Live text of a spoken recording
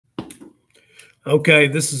Okay,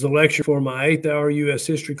 this is a lecture for my 8th hour U.S.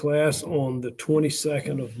 history class on the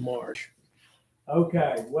 22nd of March.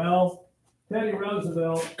 Okay, well, Teddy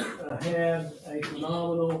Roosevelt had a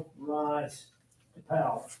phenomenal rise to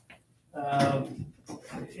power.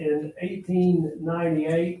 In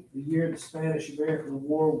 1898, the year the Spanish-American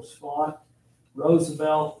War was fought,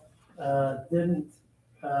 Roosevelt wasn't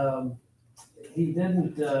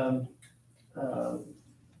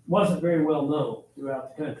very well known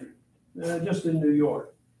throughout the country. Just in New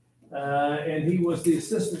York. And he was the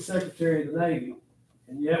Assistant Secretary of the Navy.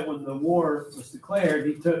 And yet when the war was declared,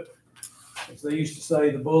 he took, as they used to say,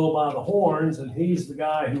 the bull by the horns, and he's the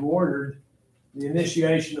guy who ordered the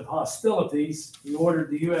initiation of hostilities. He ordered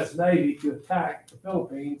the U.S. Navy to attack the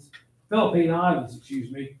Philippine Islands,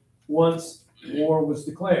 once war was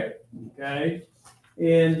declared, okay?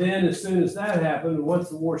 And then as soon as that happened, once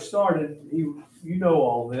the war started, you know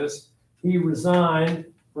all this, he resigned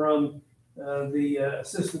from the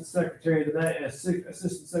Assistant Secretary of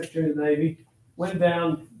the Navy, went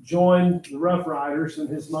down, joined the Rough Riders, and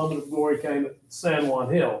his moment of glory came at San Juan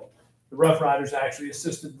Hill. The Rough Riders actually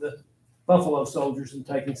assisted the Buffalo Soldiers in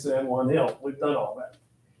taking San Juan Hill. We've done all that.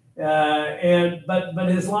 But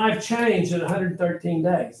his life changed in 113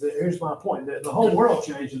 days. Here's my point. The whole world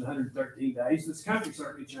changed in 113 days. This country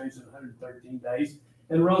certainly changed in 113 days.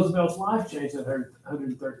 And Roosevelt's life changed in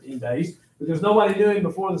 113 days because nobody knew him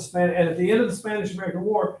before the Spanish. And at the end of the Spanish-American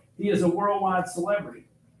War, he is a worldwide celebrity.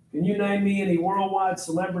 Can you name me any worldwide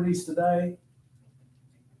celebrities today?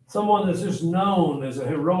 Someone that's just known as a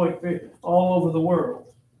heroic figure all over the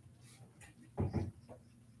world.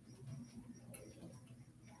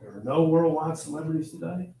 There are no worldwide celebrities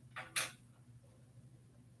today.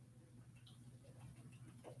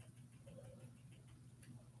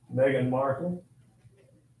 Meghan Markle.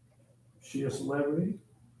 She a celebrity?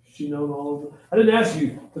 She known all over? I didn't ask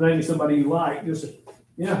you to name me somebody you like. Just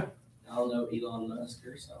yeah. I'll know Elon Musk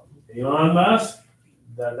or something. Elon Musk?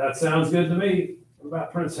 That sounds good to me. What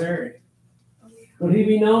about Prince Harry? Would he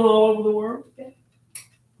be known all over the world? Okay.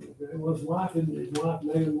 Well, his wife,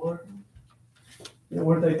 Meghan Markle. You know,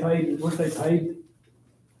 weren't they paid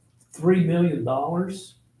 $3 million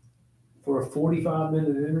for a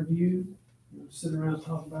 45-minute interview? Sitting around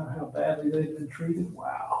talking about how badly they've been treated.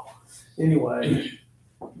 Wow. Anyway,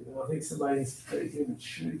 I think somebody needs to take him and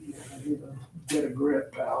shoot you. Get a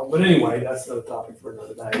grip, pal. But anyway, that's another topic for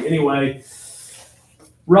another day. Anyway,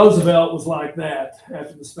 Roosevelt was like that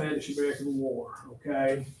after the Spanish-American War.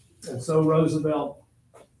 Okay, and so Roosevelt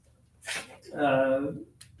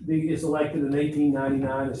is elected in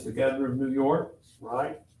 1899 as the governor of New York.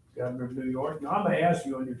 Right, governor of New York. Now I may ask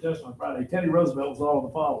you on your test on Friday. Teddy Roosevelt was all of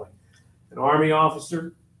the following: an Army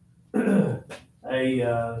officer, a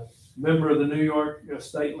member of the New York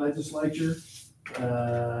State Legislature,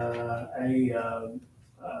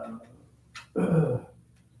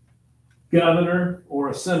 governor, or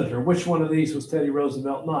a senator. Which one of these was Teddy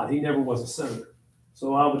Roosevelt not? He never was a senator.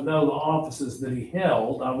 So I would know the offices that he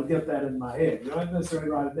held. I would get that in my head. You don't have to necessarily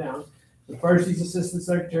write it down. But first, he's Assistant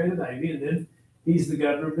Secretary of the Navy, and then he's the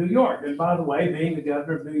governor of New York. And by the way, being the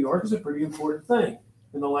governor of New York is a pretty important thing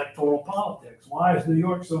in electoral politics. Why is New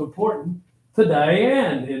York so important today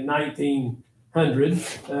and in 1900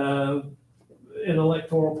 in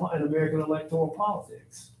American electoral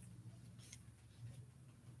politics?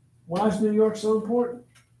 Why is New York so important?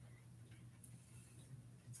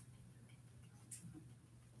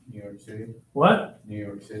 New York City. What? New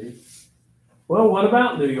York City. Well, what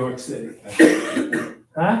about New York City?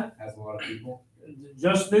 Huh? Has a lot of people.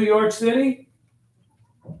 Just New York City?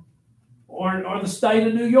 Or the state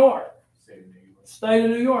of New York? State of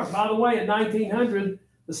New York. By the way, in 1900,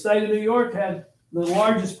 the state of New York had the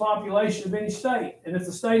largest population of any state. And if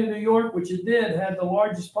the state of New York, which it did, had the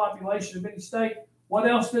largest population of any state, what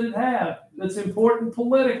else did it have that's important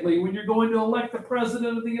politically when you're going to elect the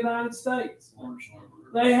president of the United States?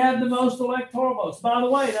 They had the most electoral votes. By the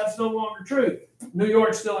way, that's no longer true. New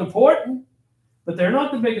York's still important, but they're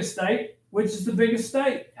not the biggest state. Which is the biggest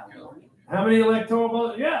state? California. How many electoral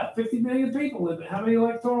votes? Yeah, 50 million people live in. How many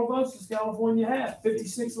electoral votes does California have?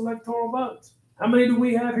 56 electoral votes. How many do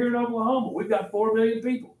we have here in Oklahoma? We've got 4 million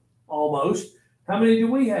people, almost. How many do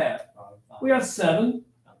we have? We got 7.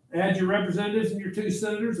 Add your representatives and your 2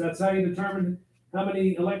 senators. That's how you determine how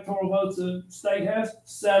many electoral votes a state has.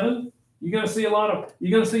 7. You're going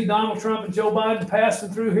to see Donald Trump and Joe Biden passing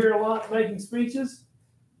through here a lot, making speeches.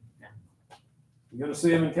 You're going to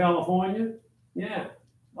see them in California. Yeah.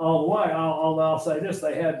 All the way. I'll say this: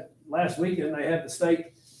 last weekend they had the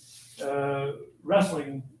state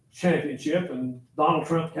wrestling championship, and Donald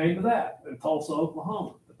Trump came to that in Tulsa,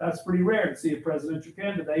 Oklahoma. But That's pretty rare to see a presidential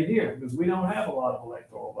candidate here because we don't have a lot of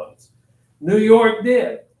electoral votes. New York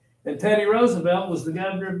did. And Teddy Roosevelt was the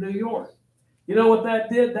governor of New York. You know what that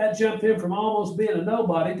did? That jumped him from almost being a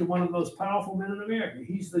nobody to one of the most powerful men in America.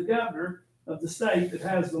 He's the governor of the state that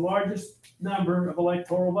has the largest number of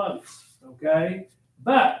electoral votes. Okay?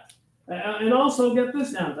 But, and also get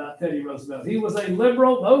this down about Teddy Roosevelt. He was a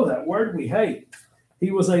liberal, oh, that word we hate.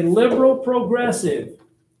 He was a liberal progressive.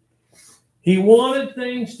 He wanted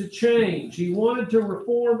things to change. He wanted to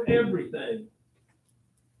reform everything.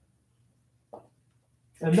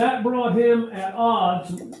 And that brought him at odds,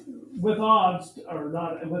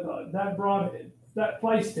 that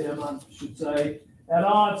placed him, I should say, at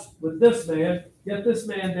odds with this man. Get this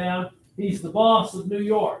man down. He's the boss of New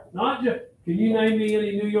York. Not just, can you name me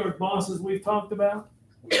any New York bosses we've talked about?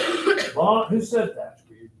 Who said that?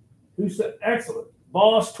 Who said, excellent.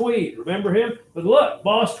 Boss Tweed, remember him? But look,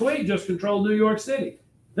 Boss Tweed just controlled New York City.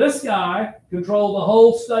 This guy controlled the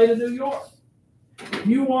whole state of New York. If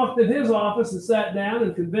you walked in his office and sat down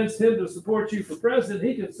and convinced him to support you for president,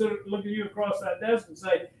 he could look at you across that desk and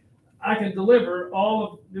say, I can deliver all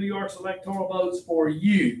of New York's electoral votes for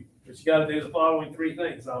you. But you got to do the following three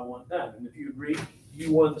things I want done. And if you agree,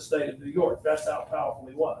 you won the state of New York. That's how powerful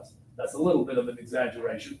he was. That's a little bit of an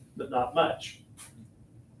exaggeration, but not much.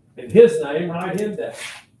 In his name, write him down.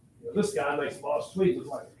 You know, this guy makes Boss Tweed look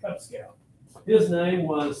like a Cub Scout. His name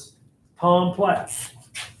was Tom Platt.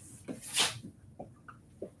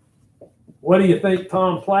 What do you think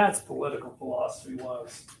Tom Platt's political philosophy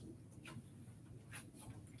was?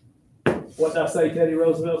 What did I say Teddy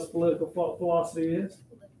Roosevelt's political philosophy is?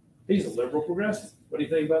 He's a liberal progressive. What do you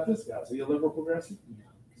think about this guy? Is he a liberal progressive?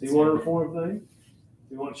 Does he want to reform things? Does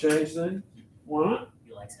he want to change things? Why not?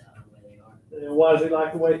 He likes it the way they are. And why does he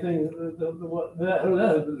like the way things? Because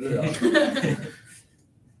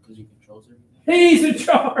he controls everything. He's in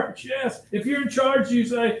charge, yes. If you're in charge, you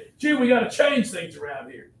say, gee, we got to change things around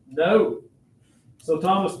here. No. So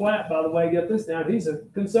Thomas Platt, by the way, get this down, he's a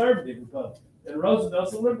conservative Republican. And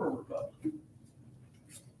Roosevelt's a liberal Republican.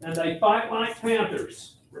 And they fight like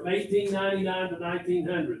panthers from 1899 to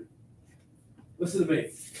 1900. Listen to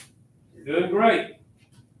me. You're doing great.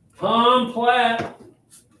 Tom Platt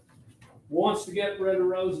wants to get rid of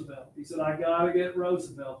Roosevelt. He said, I got to get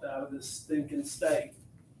Roosevelt out of this stinking state.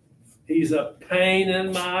 He's a pain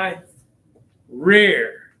in my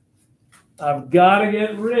rear. I've got to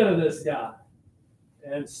get rid of this guy.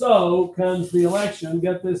 And so comes the election,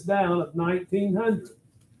 get this down, of 1900.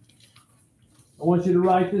 I want you to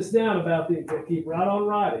write this down about keep right on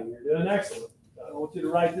writing. You're doing excellent. I want you to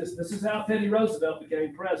write this. This is how Teddy Roosevelt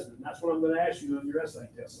became president. That's what I'm going to ask you on your essay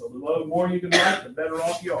test. So the more you can write, the better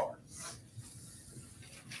off you are.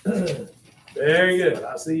 Very good.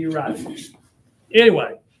 I see you writing.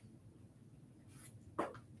 Anyway.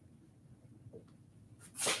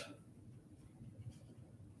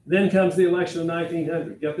 Then comes the election of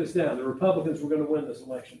 1900. Get this down. The Republicans were going to win this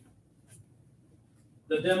election.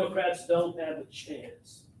 The Democrats don't have a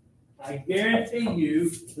chance. I guarantee you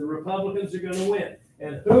the Republicans are going to win.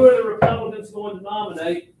 And who are the Republicans going to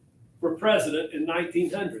nominate for president in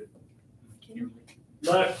 1900?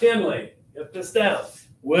 McKinley. Get this down.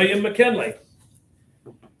 William McKinley.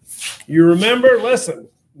 You remember, listen,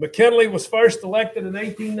 McKinley was first elected in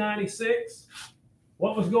 1896.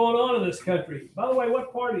 What was going on in this country? By the way,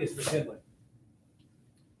 what party is McKinley?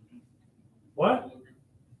 What?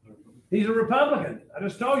 He's a Republican. I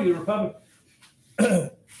just told you, a Republican.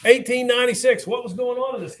 1896. What was going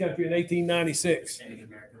on in this country in 1896?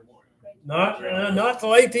 Not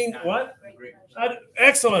till 18. What?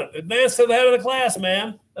 Excellent. Advance to the head of the class,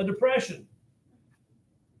 man. A depression.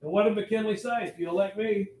 And what did McKinley say? If you elect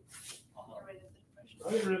me, I'll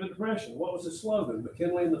get rid of the depression. What was his slogan?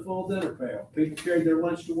 McKinley and the full dinner pail. People carried their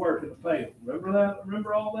lunch to work in a pail. Remember that?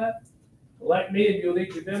 Remember all that? Elect me and you'll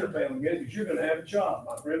need your dinner pail again because you're going to have a job,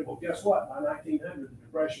 my friend. Well, guess what? By 1900, the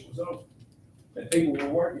depression was over and people were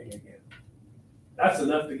working again. That's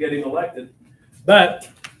enough to get him elected. But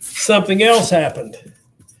something else happened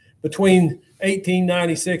between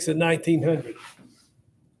 1896 and 1900.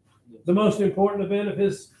 The most important event of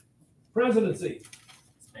his presidency.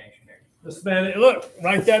 The Spanish, look,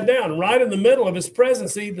 write that down. Right in the middle of his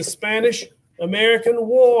presidency, the Spanish-American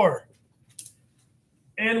War.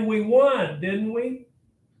 And we won, didn't we?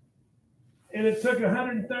 And it took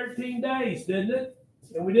 113 days, didn't it?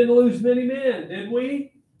 And we didn't lose many men, did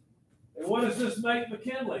we? And what does this make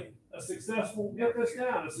McKinley? A successful, get this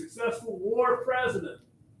down, a successful war president.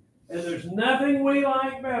 And there's nothing we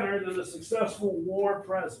like better than a successful war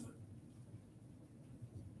president.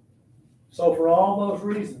 So for all those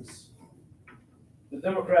reasons, the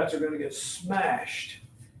Democrats are going to get smashed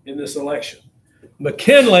in this election.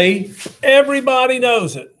 McKinley, everybody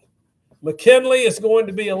knows it. McKinley is going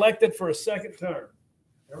to be elected for a second term.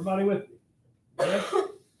 Everybody with me? Okay?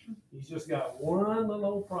 He's just got one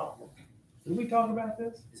little problem. Did we talk about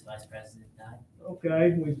this? His vice president died.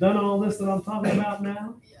 Okay, we've done all this that I'm talking about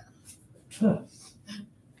now. Yeah.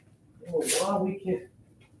 Well, why we can't?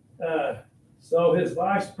 So his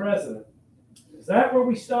vice president, is that where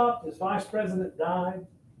we stopped? His vice president died?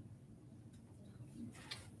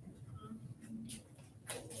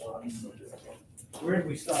 Where did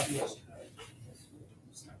we stop yesterday?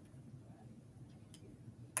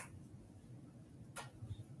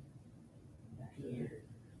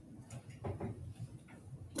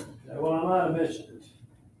 Okay, well, I might have mentioned it.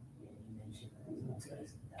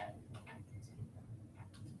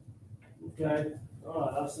 Okay, all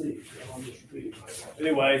right, I see. I'm just repeating myself.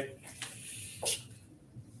 Anyway,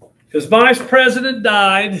 his vice president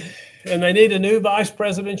died, and they need a new vice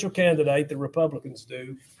presidential candidate, the Republicans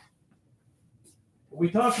do. We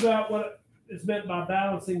talked about what is meant by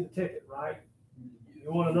balancing the ticket, right?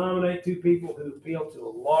 You want to nominate two people who appeal to a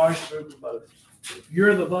large group of voters. If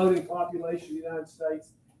you're the voting population of the United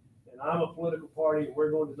States, and I'm a political party, and we're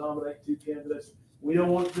going to nominate two candidates, we don't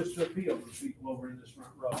want just to appeal to the people over in this front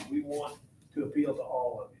row. We want to appeal to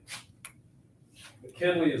all of you.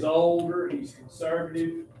 McKinley is older, he's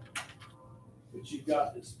conservative, but you've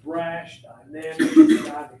got this brash, dynamic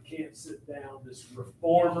guy that can't sit down, this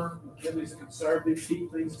reformer. McKinley's a conservative,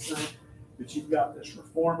 keep things the same, but you've got this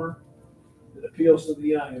reformer that appeals to the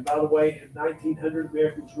young. And by the way, in 1900,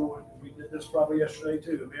 Americans growing, we did this probably yesterday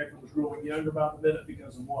too, America was growing younger by the minute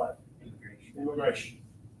because of what? Immigration.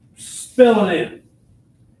 Spilling in.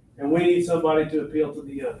 And we need somebody to appeal to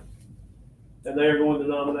the young. And they are going to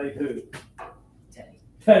nominate who?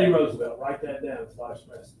 Teddy Roosevelt. Write that down as vice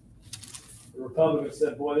president. The Republicans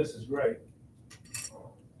said, boy, this is great.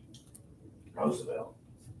 Roosevelt.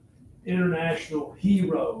 International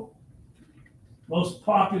hero. Most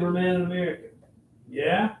popular man in America.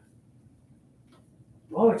 Yeah?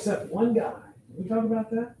 All except one guy. Did we talk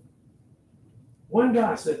about that? One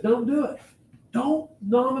guy said, don't do it. Don't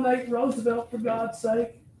nominate Roosevelt, for God's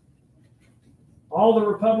sake. All the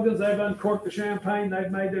Republicans, they've uncorked the champagne.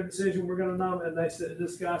 They've made their decision. We're going to nominate. And they said,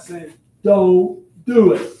 this guy saying, don't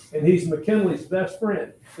do it. And he's McKinley's best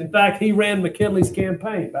friend. In fact, he ran McKinley's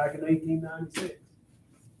campaign back in 1896.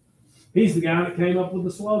 He's the guy that came up with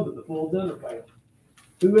the slogan, the full dinner pail.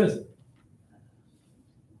 Who is it?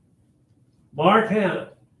 Mark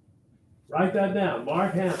Hanna. Write that down.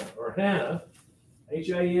 Mark Hanna, or Hanna,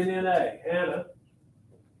 Hanna. Hanna.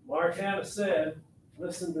 Mark Hanna said,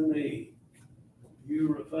 listen to me, you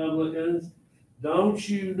Republicans, don't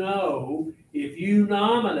you know if you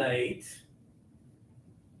nominate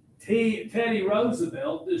Teddy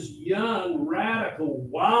Roosevelt, this young, radical,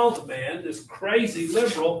 wild man, this crazy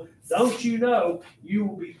liberal, don't you know you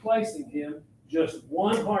will be placing him just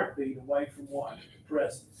one heartbeat away from what?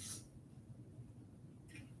 President.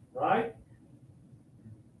 Right?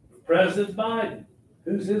 President Biden.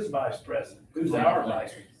 Who's his vice president? Who's our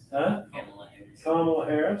vice president? Huh? Kamala Harris. Kamala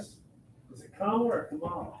Harris. Is it Kamala or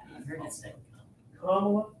Kamala? I've heard it said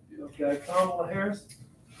Kamala. Okay, Kamala Harris.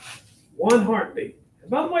 One heartbeat. And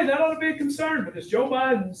by the way, that ought to be a concern because Joe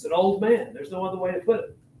Biden's an old man. There's no other way to put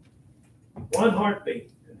it. One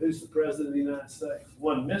heartbeat. And who's the president of the United States?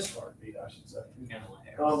 One missed heartbeat, I should say. Kamala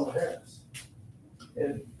Harris. Kamala Harris.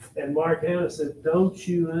 And Mark Hanna said, don't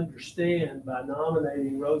you understand by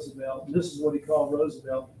nominating Roosevelt, and this is what he called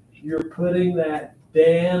Roosevelt, you're putting that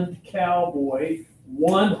damned cowboy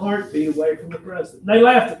one heartbeat away from the president. They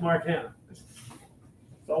laughed at Mark Hanna.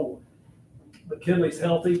 So McKinley's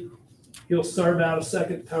healthy. He'll serve out a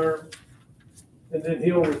second term, and then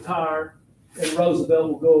he'll retire, and Roosevelt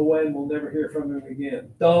will go away, and we'll never hear from him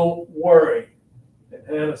again. Don't worry. And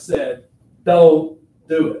Hanna said, don't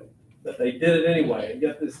do it. But they did it anyway, and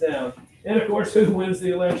get this down. And of course, who wins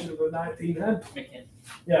the election of the 1900s? McKinley.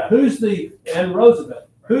 Yeah, and Roosevelt.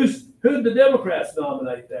 Who did the Democrats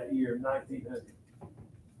nominate that year in 1900?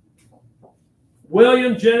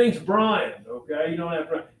 William Jennings Bryan. Okay, you don't have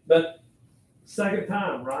to, but second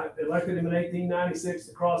time, right? They elected him in 1896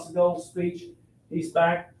 to cross the gold speech. He's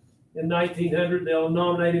back in 1900. They'll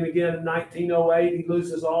nominate him again in 1908. He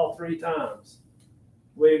loses all three times.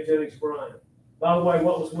 William Jennings Bryan. By the way,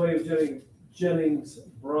 what was William Jennings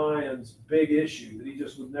Bryan's big issue that he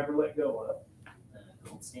just would never let go of? The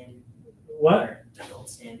gold standard. What? The gold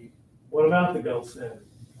standard. What about the gold standard?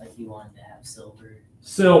 Like he wanted to have silver.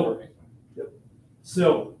 Silver. Yep.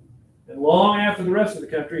 Silver. And long after the rest of the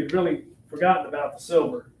country had really forgotten about the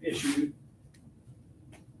silver issue,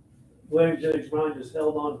 William Jennings Bryan just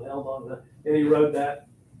held on, and he wrote that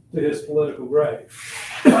to his political grave.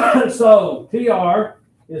 So TR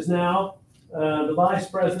is now the Vice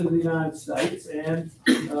President of the United States, and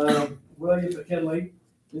William McKinley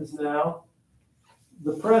is now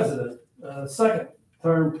the President, second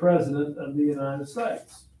term President of the United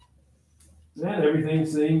States. And everything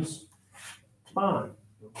seems fine,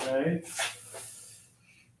 okay?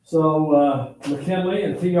 So McKinley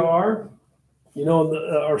and TR,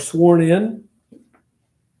 are sworn in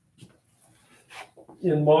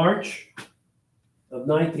March of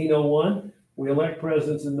 1901. We elect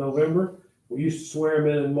presidents in November. We used to swear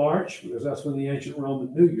them in March because that's when the ancient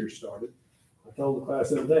Roman New Year started. I told the class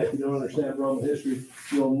the other day, if you don't understand Roman history,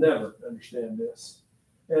 you'll never understand this.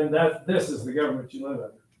 And this is the government you live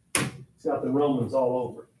under. It's got the Romans all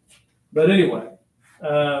over. But anyway,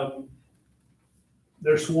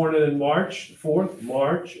 they're sworn in March 4th,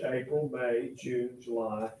 March, April, May, June,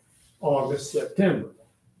 July, August, September.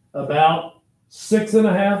 About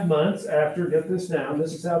 6.5 months after, get this down,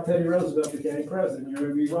 this is how Teddy Roosevelt became president. You're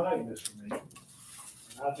going to be writing this for me.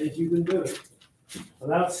 I think you can do it.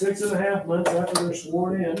 About 6.5 months after they're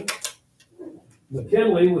sworn in,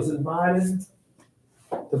 McKinley was invited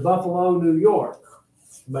to Buffalo, New York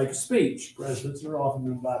to make a speech. Presidents are often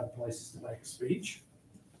invited places to make a speech.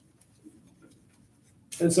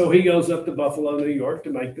 And so he goes up to Buffalo, New York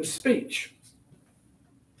to make this speech.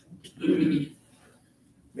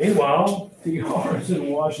 Meanwhile, TR is in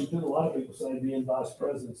Washington. A lot of people say being vice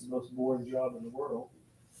president is the most boring job in the world.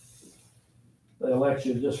 They elect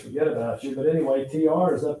you to just forget about you. But anyway,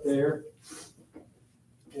 TR is up there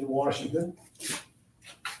in Washington.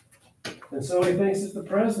 And so he thinks that the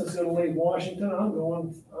president's going to leave Washington.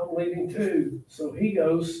 I'm leaving too. So he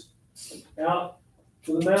goes out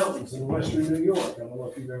to the mountains in western New York. I don't know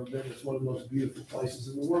if you've ever been. It's one of the most beautiful places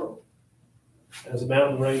in the world. There's a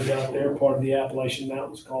mountain range out there, part of the Appalachian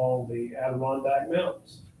Mountains, called the Adirondack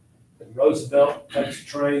Mountains. And Roosevelt takes a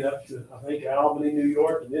train up to, I think, Albany, New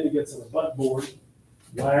York, and then he gets in a buckboard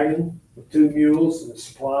wagon with 2 mules and his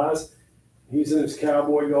supplies. He's in his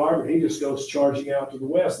cowboy garb, and he just goes charging out to the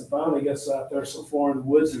west, and finally gets out there so far in the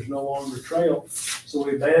woods there's no longer a trail. So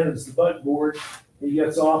he abandons the buckboard. He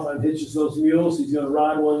gets off and hitches those mules. He's going to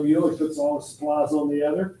ride one mule. He puts all his supplies on the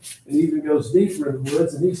other. And he even goes deeper in the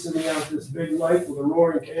woods. And he's sitting out at this big lake with a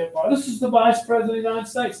roaring campfire. This is the Vice President of the United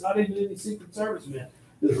States, not even any Secret Service man.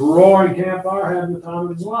 This roaring campfire having the time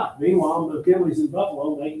of his life. Meanwhile, McKinley's in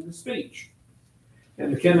Buffalo making a speech.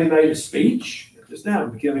 And McKinley made a speech. Just now,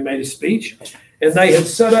 McKinley made a speech. And they had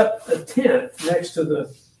set up a tent next to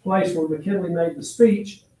the place where McKinley made the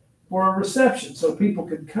speech for a reception so people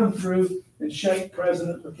could come through and shake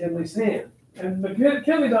President McKinley's hand. And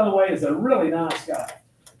McKinley, by the way, is a really nice guy.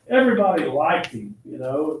 Everybody liked him,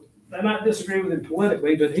 They might disagree with him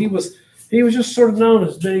politically, but he was just sort of known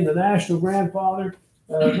as being the national grandfather,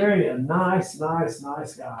 very a nice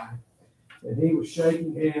guy. And he was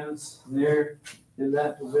shaking hands there in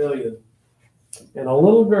that pavilion. And a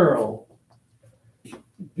little girl,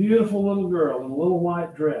 beautiful little girl in a little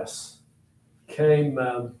white dress, came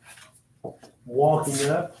walking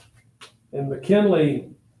up. And McKinley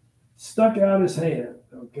stuck out his hand,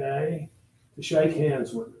 to shake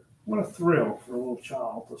hands with her. What a thrill for a little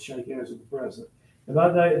child to shake hands with the president. And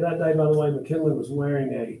that day, by the way, McKinley was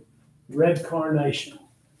wearing a red carnation.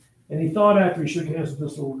 And he thought after he shook hands with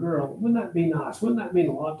this little girl, wouldn't that be nice? Wouldn't that mean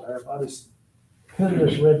a lot to her if I just pinned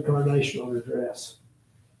this red carnation on her dress?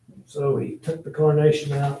 So he took the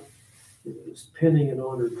carnation out. He was pinning it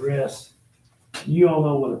on her dress. You all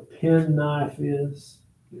know what a pen knife is.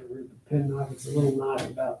 Penknife, it's a little knife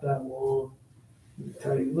about that long. You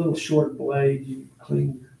take a little short blade, you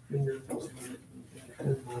clean your fingers.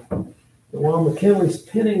 And while McKinley's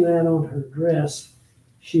pinning that on her dress,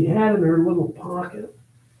 she had in her little pocket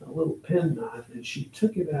a little penknife, and she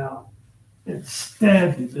took it out and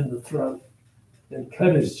stabbed him in the throat and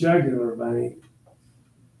cut his jugular vein,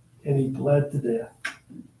 and he bled to death.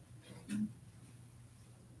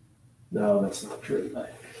 No, that's not true.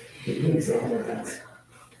 He pins it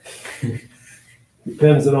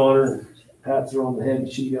on her, pats her on the head,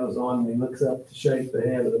 and she goes on, and he looks up to shake the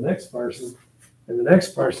hand of the next person. And the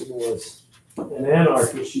next person was an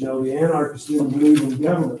anarchist. The anarchists didn't believe in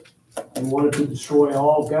government and wanted to destroy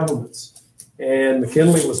all governments. And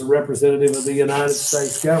McKinley was a representative of the United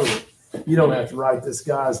States government. You don't have to write this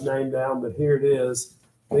guy's name down, but here it is,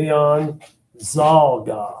 Leon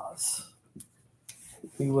Zalgaz.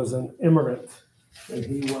 He was an immigrant, and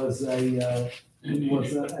he was an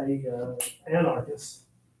anarchist.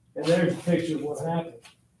 And there's a picture of what happened.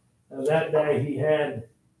 That day he had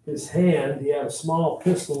his hand, he had a small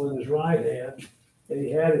pistol in his right hand, and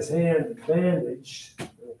he had his hand bandaged,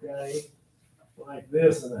 like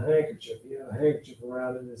this and a handkerchief. He had a handkerchief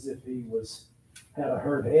around it as if he had a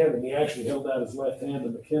hurt hand, and he actually held out his left hand to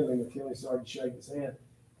McKinley. McKinley started to shake his hand.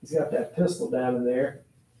 He's got that pistol down in there,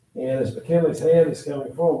 and as McKinley's hand is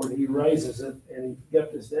coming forward, he raises it, and he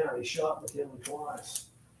got this down. He shot McKinley twice,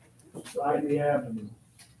 right in the abdomen.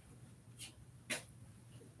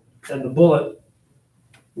 And the bullet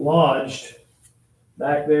lodged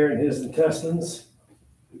back there in his intestines.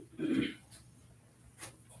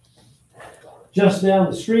 Just down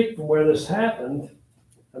the street from where this happened,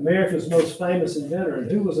 America's most famous inventor. And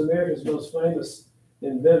who was America's most famous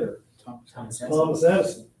inventor? Thomas Edison. Thomas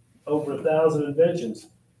Edison. Over 1,000 inventions.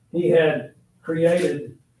 He had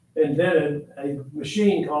invented a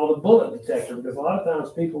machine called a bullet detector, because a lot of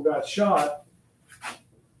times people got shot.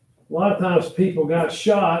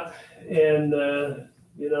 And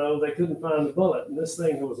they couldn't find the bullet. And this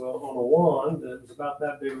thing was on a wand that was about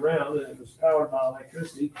that big around, and it was powered by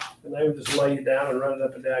electricity. And they would just lay you down and run it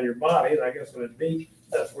up and down your body. And I guess when it beat,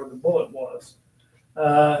 that's where the bullet was.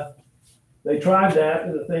 They tried that,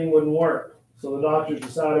 and the thing wouldn't work. So the doctors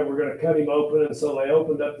decided we're going to cut him open. And so they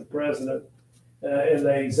opened up the president, and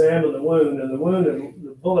they examined the wound. And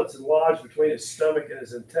the bullets had lodged between his stomach and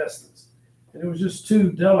his intestines. And it was just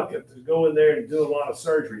too delicate to go in there and do a lot of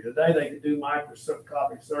surgery. Today they could do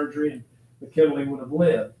microscopic surgery and McKinley would have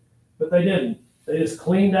lived. But they didn't. They just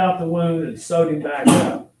cleaned out the wound and sewed him back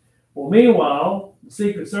up. Well, meanwhile, the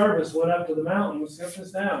Secret Service went up to the mountains, cut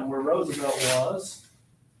this down, where Roosevelt was.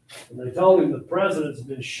 And they told him the president's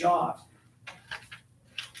been shot.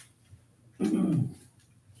 And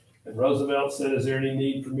Roosevelt said, "Is there any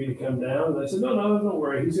need for me to come down?" And they said, no, don't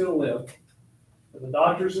worry. He's going to live. And the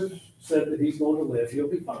doctors have said that he's going to live. He'll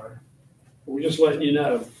be fine. But we're just letting you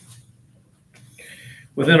know.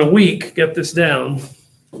 Within a week, get this down,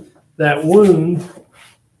 that wound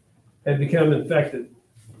had become infected.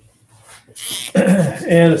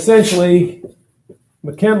 And essentially,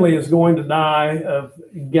 McKinley is going to die of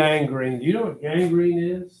gangrene. Do you know what gangrene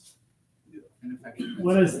is?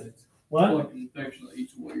 What is it? What? Like an infection that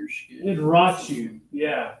eats away your skin. It rots you,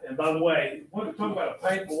 yeah. And by the way, we're talking about a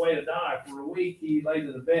painful way to die. For a week, he laid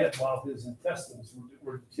in the bed while his intestines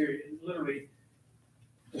were deteriorating. It literally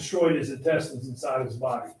destroyed his intestines inside his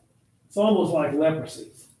body. It's almost like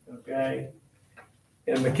leprosy, okay?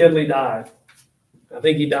 And McKinley died. I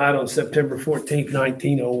think he died on September 14th,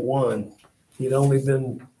 1901. He'd only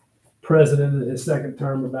been president in his second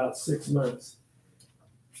term about 6 months.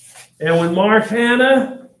 And when Mark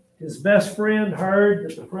Hanna, his best friend, heard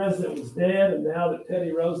that the president was dead, and now that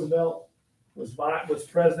Teddy Roosevelt was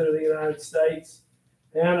president of the United States,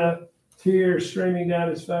 Hanna, tears streaming down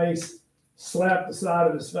his face, slapped the side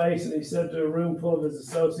of his face, and he said to a room full of his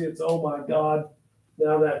associates, "Oh my God,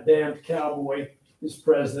 now that damned cowboy is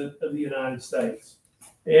president of the United States."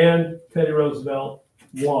 And Teddy Roosevelt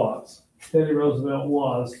was. Teddy Roosevelt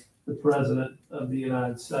was the president of the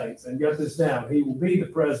United States. And get this down, he will be the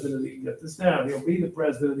president of he'll be the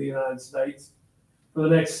president of the United States for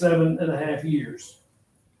the next 7.5 years.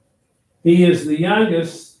 He is the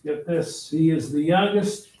youngest, get this, he is the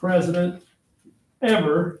youngest president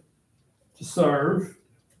ever to serve.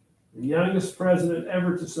 The youngest president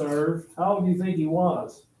ever to serve. How old do you think he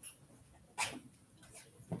was?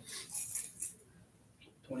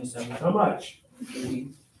 27. How much?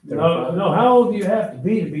 30. No, how old do you have to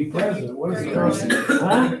be president? What is the constitution?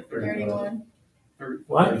 Huh? 31.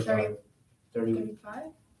 What? 30, 30. 35?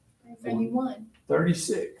 31.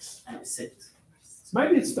 36. 6.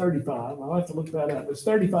 Maybe it's 35. I'll have to look that up. It's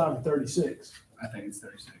 35 or 36. I think it's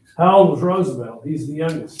 36. How old was Roosevelt? He's the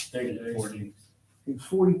youngest. 30. 40. He was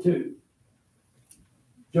 42.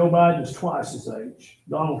 Joe Biden is twice his age.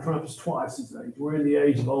 Donald Trump is twice his age. We're in the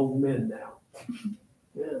age of old men now.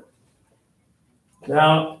 Yeah.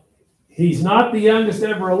 Now, he's not the youngest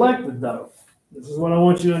ever elected, though. This is what I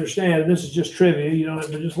want you to understand, and this is just trivia. You don't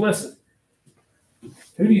have to just listen.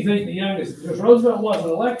 Who do you think the youngest? Because Roosevelt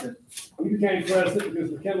wasn't elected. He became president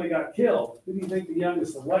because McKinley got killed. Who do you think the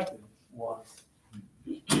youngest elected was?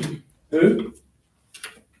 Who?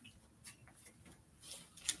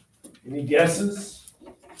 Any guesses?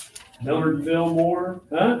 Millard Fillmore?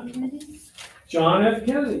 Huh? John F.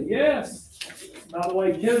 Kennedy, yes. By the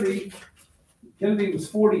way, Kennedy was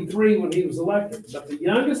 43 when he was elected. But the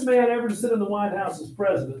youngest man ever to sit in the White House as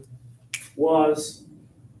president was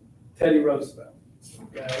Teddy Roosevelt.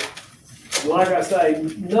 Okay? And like I say,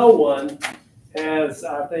 no one has,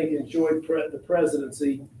 I think, enjoyed the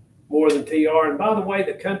presidency more than TR. And by the way,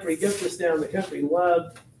 the country, get this down, the country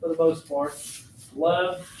loved, for the most part,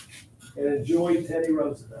 loved and enjoyed Teddy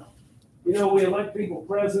Roosevelt. You know, we elect people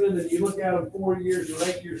president, and you look at them 4 years or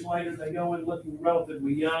 8 years later, they go in looking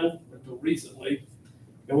relatively young. But until recently.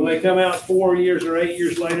 And when they come out 4 years or 8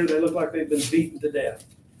 years later, they look like they've been beaten to death.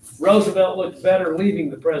 Roosevelt looked better leaving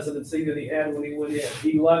the presidency than he had when he went in.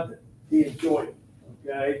 He loved it. He enjoyed it.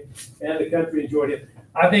 Okay, and the country enjoyed it.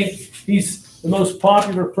 I think he's the most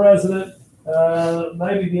popular president.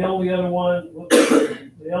 Maybe the only other one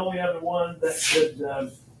that could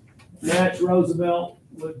match Roosevelt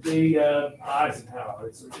would be Eisenhower.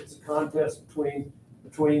 It's a contest between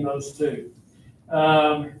those two.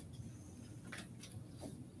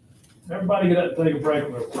 Everybody get up and take a break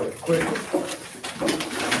real quick.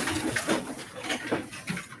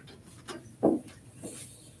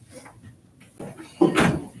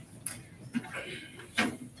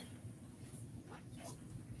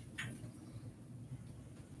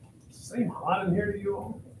 Seem hot in here to you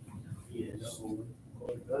all? Yes. Well,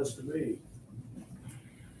 it does to me.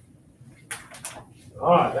 All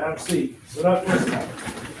right, have a seat. Sit up this way.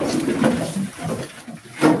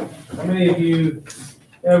 How many of you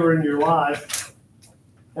ever in your life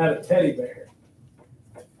had a teddy bear?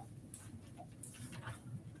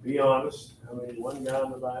 Be honest. How many? One guy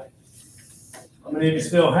in the back. How many of you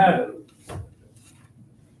still have it?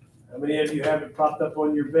 How many of you have it propped up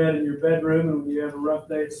on your bed in your bedroom, and when you have a rough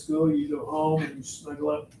day at school, you go home and you snuggle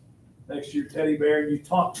up next to your teddy bear and you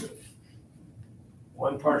talk to it?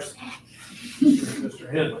 One person. Mr.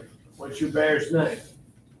 Henley. What's your bear's name?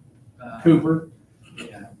 Cooper.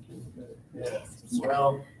 Yeah. Yeah.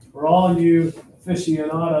 Well, for all you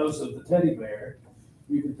aficionados of the teddy bear,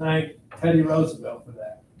 you can thank Teddy Roosevelt for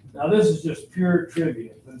that. Now, this is just pure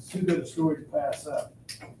trivia, but it's too good a story to pass up.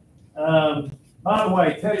 By the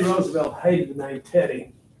way, Teddy Roosevelt hated the name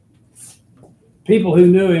Teddy. People who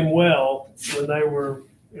knew him well, when they were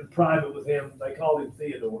in private with him, they called him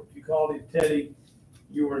Theodore. If you called him Teddy,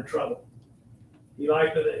 you were in trouble. He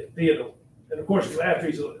liked the Theodore. And of course, after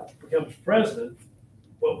he becomes president,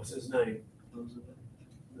 what was his name?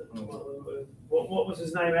 What was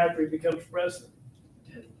his name after he becomes president?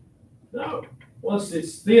 No. Well,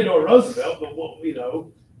 it's Theodore Roosevelt, but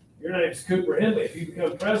your name's Cooper Henley. If you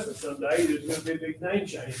become president someday, there's going to be a big name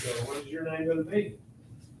change. So what is your name going to be?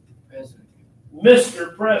 President.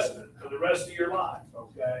 Mr. President for the rest of your life.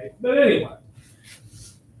 Okay. But anyway,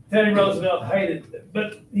 Teddy Roosevelt hated it,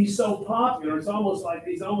 but he's so popular. He's almost like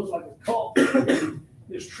a cult.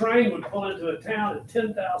 His train would pull into a town, and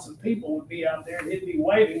 10,000 people would be out there, and he'd be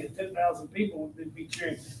waving, and 10,000 people would be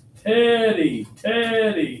cheering, Teddy,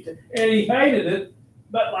 Teddy. And he hated it,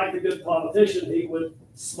 but like a good politician, he would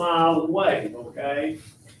smile and wave, okay?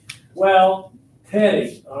 Well,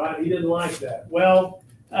 Teddy, all right, he didn't like that. Well,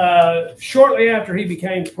 shortly after he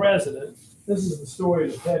became president, this is the story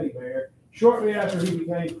of the teddy bear. Shortly after he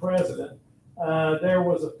became president, there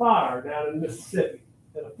was a fire down in Mississippi,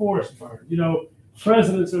 and a forest burn. You know,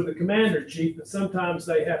 presidents are the commander-in-chief, but sometimes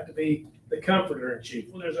they have to be the comforter-in-chief.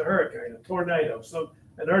 Well, there's a hurricane, a tornado,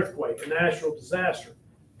 an earthquake, a natural disaster.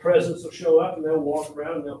 Presidents will show up and they'll walk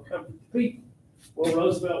around and they'll comfort the people. Well,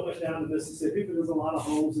 Roosevelt went down to Mississippi because a lot of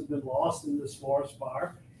homes had been lost in this forest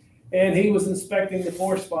fire. And he was inspecting the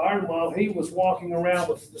forest fire, and while he was walking around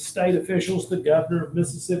with the state officials, the governor of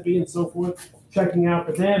Mississippi and so forth, checking out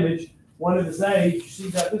the damage, one of his aides, you see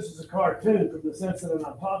that this is a cartoon from this incident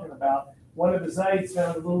I'm talking about, one of his aides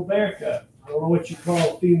found a little bear cub. I don't know what you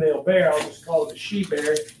call a female bear, I'll just call it a she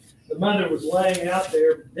bear. The mother was laying out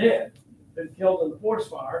there dead, been killed in the forest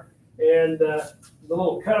fire, and the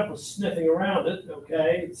little cub was sniffing around it,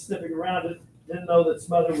 didn't know that its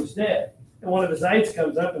mother was dead. And one of his aides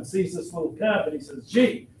comes up and sees this little cub, and he says,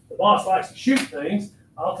 gee, the boss likes to shoot things.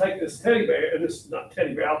 I'll take this teddy bear,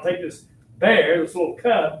 I'll take this bear, this little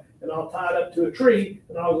cub, and I'll tie it up to a tree,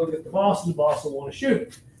 and I'll go get the boss, and the boss will want to shoot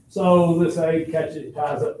it. So this aide catches it,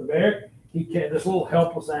 ties up the bear. This little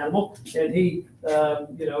helpless animal, and he,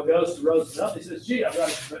 goes to Roosevelt. He says, gee,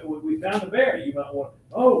 we found a bear. You might want,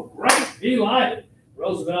 oh, great, he liked it.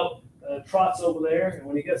 Roosevelt trots over there, and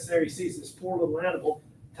when he gets there, he sees this poor little animal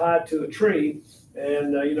tied to a tree,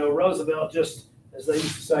 and Roosevelt just, as they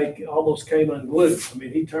used to say, almost came unglued. I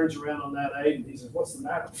mean, he turns around on that aide and he says, what's the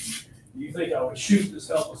matter? Do you think I would shoot this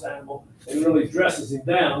helpless animal? And really dresses him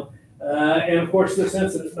down. And of course, this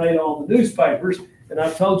incident made all the newspapers. And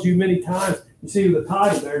I've told you many times, you see the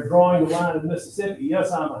title there, drawing the line in Mississippi. Yes,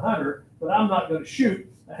 I'm a hunter, but I'm not going to shoot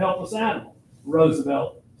a helpless animal,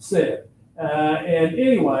 Roosevelt said. And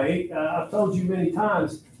anyway, I've told you many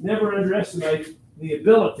times, never underestimate the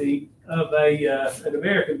ability of an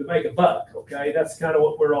American to make a buck, okay? That's kind of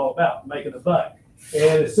what we're all about, making a buck.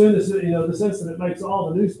 And as soon as, this incident makes all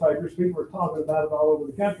the newspapers, people are talking about it all over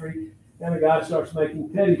the country, and the guy starts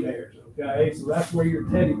making teddy bears, okay? So that's where your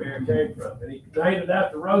teddy bear came from. And he named it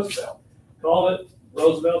after Roosevelt, called it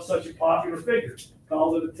Roosevelt's such a popular figure,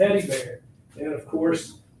 called it a teddy bear. And of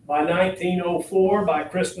course, by 1904, by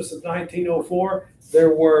Christmas of 1904,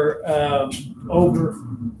 there were over,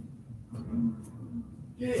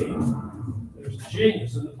 hey, there's a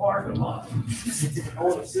genius in the parking lot. I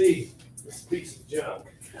want to see this piece of junk.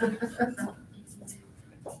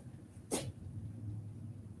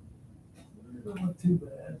 Not too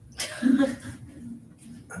bad.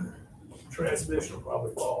 Transmission will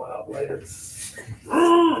probably fall out later.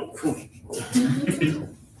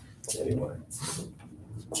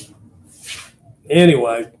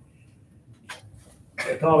 Anyway,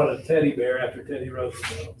 they call it a teddy bear after Teddy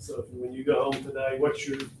Roosevelt. So when you go home today, what's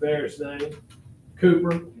your bear's name?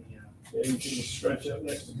 Cooper. Yeah. Yeah, you can just stretch up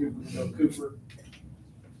next to Cooper and go, Cooper,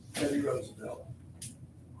 Teddy Roosevelt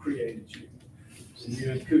created you. So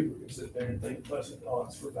you and Cooper can sit there and think pleasant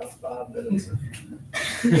thoughts for about 5 minutes.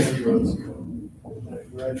 Teddy Roosevelt.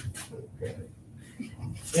 Right? Okay.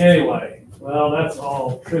 Anyway, well, that's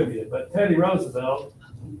all trivia. But Teddy Roosevelt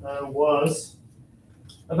was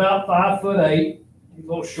about 5'8". He's a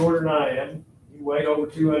little shorter than I am. He weighed over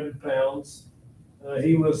 200 pounds.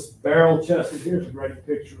 He was barrel chested. Here's a great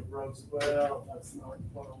picture of Roosevelt. That's not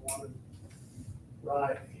what I wanted.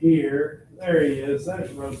 Right here. There he is.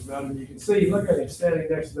 There's Roosevelt. And you can see, look at him standing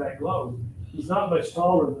next to that globe. He's not much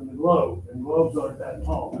taller than the globe. And globes aren't that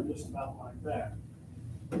tall. They're just about like that.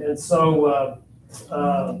 And so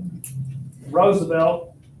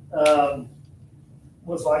Roosevelt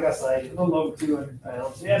was, like I say, a little over 200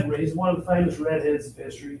 pounds. He's one of the famous redheads of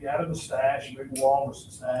history. He had a mustache, a big walrus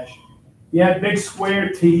mustache. He had big square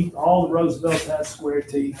teeth. All the Roosevelts had square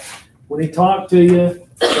teeth. When he talked to you,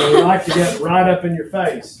 he liked to get right up in your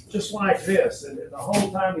face, just like this. And the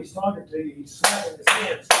whole time he's talking to you, he's slapping his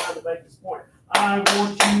hands trying to make his point. I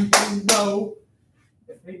want you to know.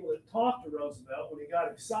 And people that talked to Roosevelt, when he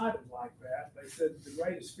got excited like that, they said the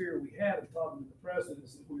greatest fear we had of talking to the president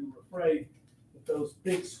is that we were afraid that those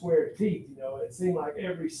big square teeth, it seemed like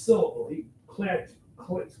every syllable he clenched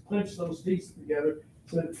those teeth together.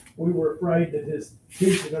 So we were afraid that his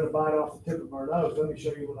teeth were going to bite off the tip of our nose. Let me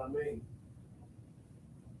show you what I mean.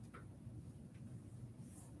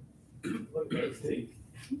 Look at those teeth.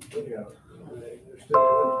 Look at them. They're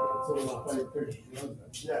still some of my favorite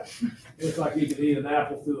pictures. Yeah, it looks like he could eat an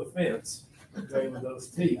apple through a fence. Okay, with those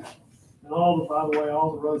teeth. And by the way,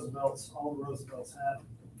 all the Roosevelts had them.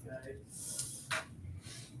 Okay.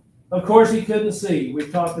 Of course, he couldn't see.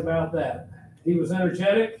 We've talked about that. He was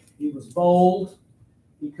energetic. He was bold.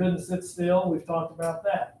 He couldn't sit still. We've talked about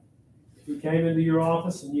that. If you came into your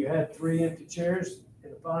office and you had 3 empty chairs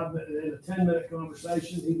in a 10-minute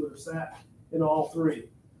conversation, he would have sat in all 3.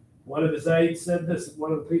 One of his aides said this.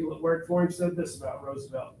 One of the people that worked for him said this about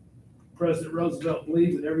Roosevelt. President Roosevelt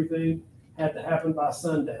believed that everything had to happen by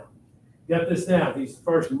sundown. Get this down. He's the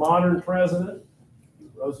first modern president.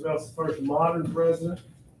 Roosevelt's the first modern president.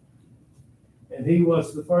 And he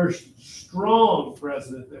was the first strong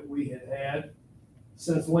president that we had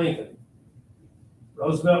since Lincoln.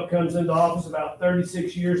 Roosevelt comes into office about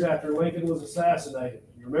 36 years after Lincoln was assassinated.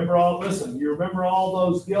 You remember all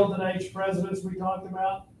those Gilded Age presidents we talked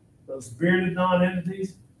about? Those bearded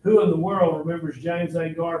non-entities? Who in the world remembers James A.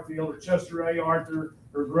 Garfield or Chester A. Arthur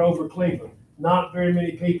or Grover Cleveland? Not very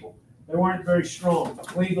many people. They weren't very strong.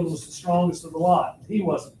 Cleveland was the strongest of the lot. He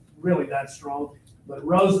wasn't really that strong, but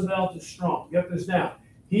Roosevelt is strong. Get this down.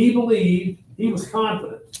 He believed, he was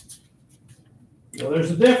confident.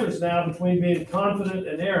 There's a difference now between being confident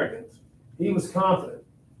and arrogant. He was confident.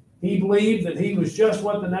 He believed that he was just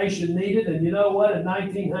what the nation needed, and you know what? In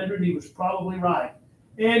 1900, he was probably right.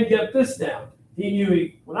 And get this down. He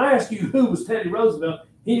knew, when I ask you who was Teddy Roosevelt,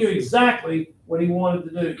 he knew exactly what he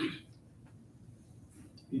wanted to do.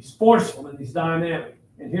 He's forceful and he's dynamic.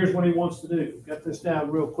 And here's what he wants to do. Get this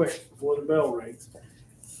down real quick before the bell rings.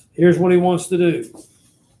 Here's what he wants to do.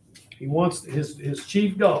 He wants his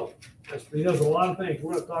chief goal. He does a lot of things.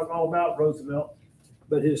 We're going to talk all about Roosevelt.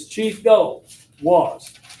 But his chief goal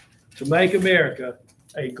was to make America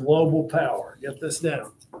a global power. Get this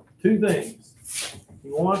down. 2 things. He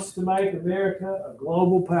wants to make America a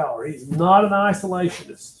global power. He's not an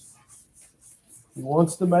isolationist. He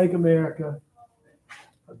wants to make America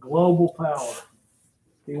a global power.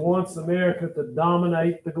 He wants America to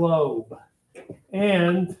dominate the globe.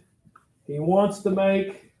 And he wants to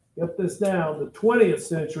make, get this down, the 20th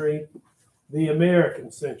century the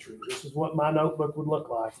American century. This is what my notebook would look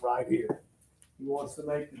like right here. He wants to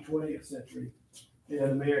make the 20th century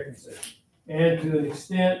an American century. And to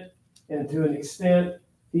an extent,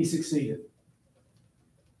 he succeeded.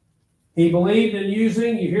 He believed in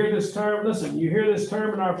using, you hear this term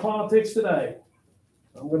in our politics today,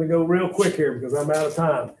 I'm gonna go real quick here because I'm out of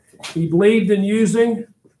time. He believed in using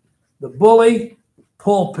the bully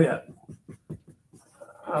pulpit.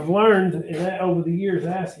 I've learned in that over the years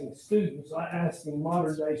asking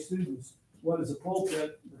modern day students, what is a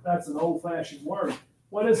pulpit? That's an old fashioned word.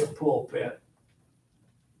 What is a pulpit?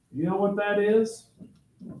 You know what that is?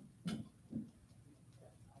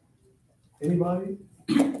 Anybody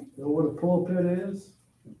know what a pulpit is?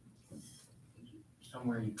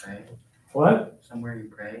 Somewhere you pray. What? Somewhere you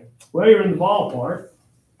pray. Well, you're in the ballpark.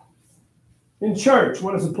 In church,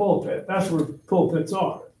 what is a pulpit? That's where pulpits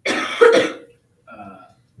are.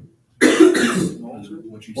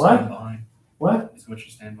 What you What? stand behind. What? It's what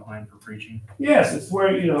you stand behind for preaching. Yes, it's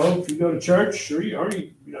where, if you go to church or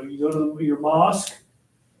you go to your mosque,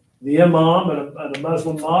 the imam at a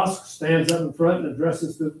Muslim mosque stands up in front and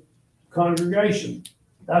addresses the congregation.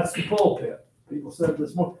 That's the pulpit. People said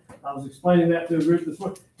this morning, I was explaining that to a group this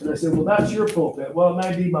morning, and they said, well, that's your pulpit. Well, it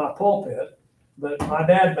may be my pulpit, but my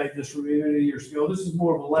dad made this for me many years ago. This is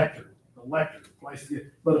more of a lectern, place to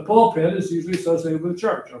get. But a pulpit is usually associated with a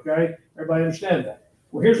church, okay? Everybody understand that?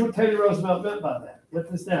 Well, here's what Teddy Roosevelt meant by that.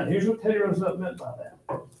 Get this down. Here's what Teddy Roosevelt meant by that.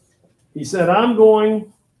 He said,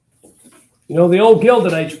 the old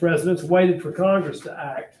Gilded Age presidents waited for Congress to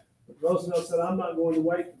act. But Roosevelt said, I'm not going to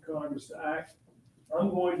wait for Congress to act. I'm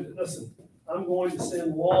going to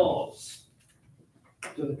send laws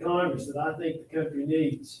to the Congress that I think the country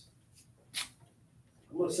needs.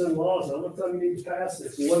 I'm going to send laws. I'm going to tell them you need to pass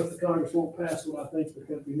this. And what if the Congress won't pass what I think the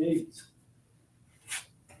country needs?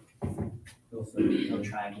 He'll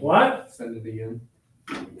try again. What? Send it again.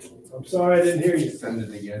 I'm sorry, I didn't hear you. Send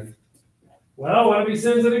it again. Well, what if he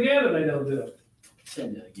sends it again and they don't do it?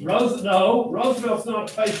 Send it again. Roosevelt's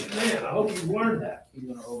not a patient man. I hope you've learned that. He's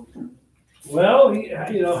gonna overturn. Well,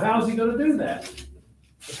 how's he going to do that?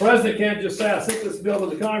 The president can't just say, I sent this bill to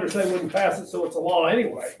the Congress, they wouldn't pass it, so it's a law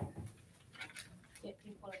anyway. Get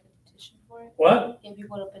people to petition for it. What? Get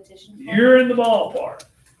people to petition for it. You're in the ballpark.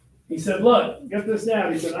 He said, look, get this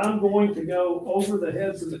down. He said, I'm going to go over the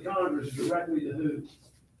heads of the Congress directly to who?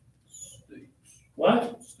 States.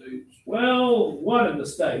 What? States. Well, what in the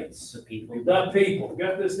states? The people. The people.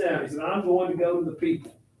 Get this down. He said, I'm going to go to the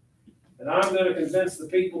people. And I'm going to convince the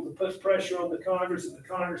people to put pressure on the Congress, and the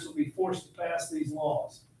Congress will be forced to pass these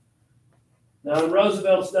laws. Now, in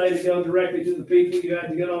Roosevelt's day, to go directly to the people, you had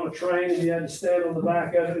to get on a train and you had to stand on the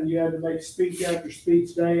back of it and you had to make speech after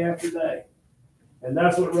speech, day after day. And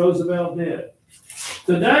that's what Roosevelt did.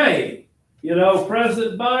 Today,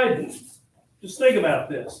 President Biden, just think about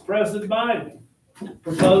this. President Biden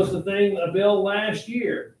proposed a bill last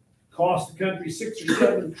year, cost the country $6 or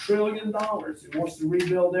 $7 trillion. It wants to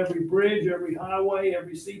rebuild every bridge, every highway,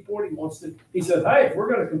 every seaport. He said, hey, if we're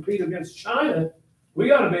going to compete against China, we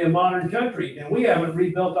got to be a modern country. And we haven't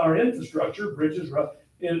rebuilt our infrastructure, bridges,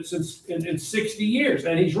 in 60 years.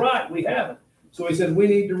 And he's right, we haven't. So he said, we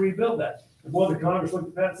need to rebuild that. And boy, the Congress looked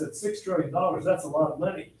at that and said, $6 trillion, that's a lot of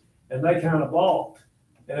money. And they kind of balked.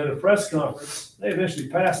 And at a press conference, they eventually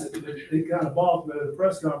passed it, but they kind of balked. But at a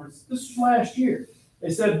press conference, this was last year, they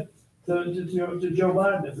said to Joe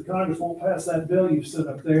Biden, if the Congress won't pass that bill you set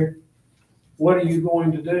up there, what are you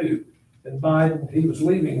going to do? And Biden, he was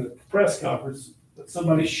leaving the press conference, but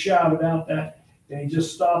somebody shouted out that, and he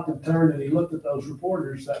just stopped and turned and he looked at those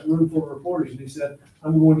reporters, that room full of reporters, and he said,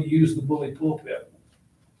 I'm going to use the bully pulpit.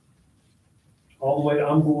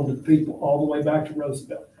 I'm going to the people, all the way back to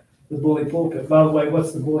Roosevelt. The bully pulpit. By the way,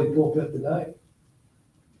 what's the bully pulpit today?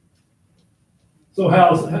 So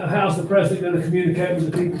how's the president going to communicate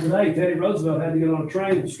with the people today? Teddy Roosevelt had to get on a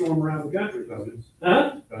train and storm around the country. Phones.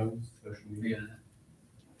 Huh? Phones. Social media. Yeah.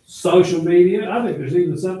 Social media. I think there's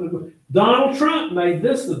even something. Donald Trump made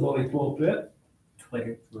this the bully pulpit.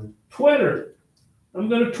 Twitter. I'm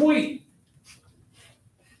going to tweet.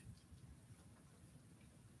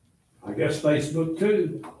 I guess Facebook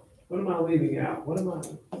too. What am I leaving out?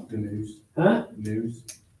 The news. Huh? News.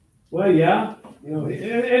 Well, yeah,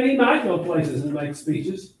 and he might go places and make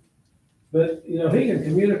speeches, but he can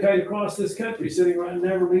communicate across this country, sitting right and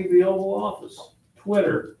never leave the Oval Office.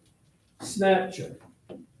 Twitter, Snapchat.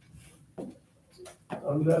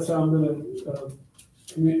 That's how I'm going to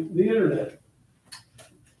the internet.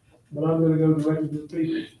 But I'm going to go directly to the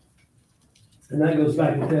people, and that goes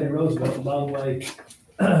back to Teddy Roosevelt. And by the way,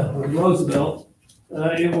 with Roosevelt.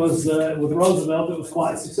 It was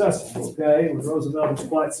quite successful, okay? With Roosevelt, it was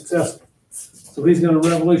quite successful. So he's going to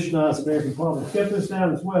revolutionize American politics. Get this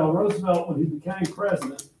down as well. Roosevelt, when he became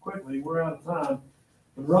president, quickly, we're out of time.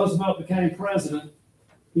 When Roosevelt became president,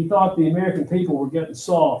 he thought the American people were getting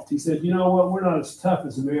soft. He said, you know what, we're not as tough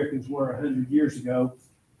as Americans were 100 years ago.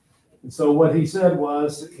 And so what he said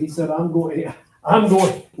was,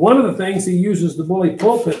 one of the things he uses the bully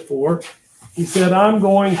pulpit for, he said, I'm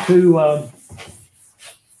going to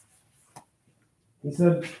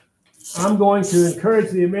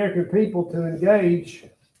encourage the American people to engage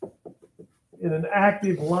in an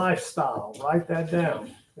active lifestyle. Write that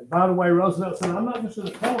down. And by the way, Roosevelt said, I'm not just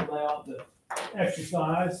going to tell them they ought to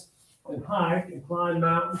exercise and hike and climb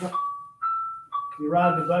mountains. You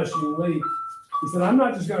ride the bus, you leave. He said, I'm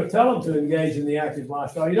not just going to tell them to engage in the active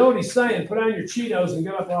lifestyle. You know what he's saying? Put on your Cheetos and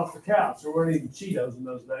get up off the couch. There weren't even Cheetos in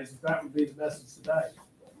those days. If that would be the message today.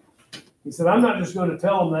 He said, I'm not just going to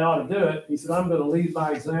tell them they ought to do it. He said, I'm going to lead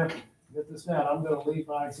by example. Get this down. I'm going to lead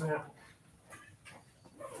by example.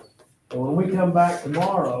 And when we come back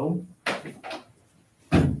tomorrow,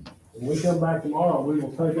 we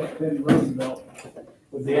will take up Teddy Roosevelt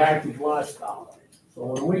with the active lifestyle. So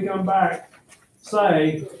when we come back,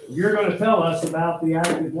 say, you're going to tell us about the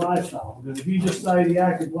active lifestyle. Because if you just say the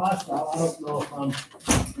active lifestyle, I don't know if I'm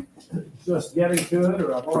just getting to it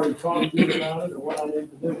or I've already talked to you about it or what I need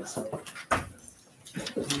to do. So,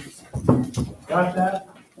 got that?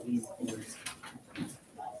 You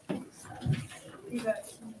got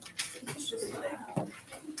it. It's just like.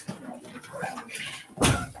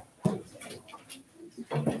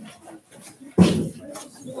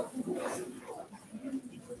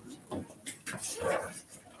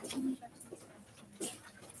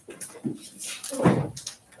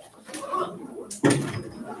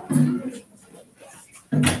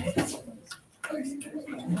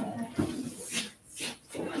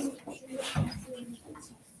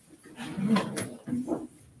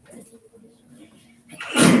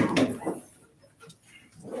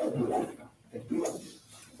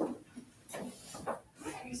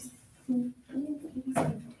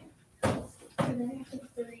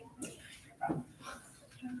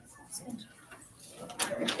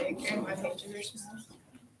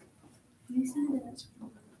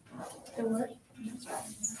 The what?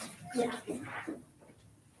 Yeah.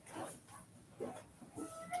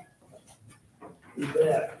 You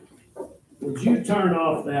bet. Would you turn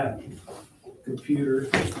off that computer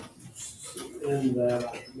and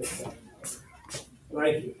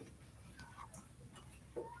thank you.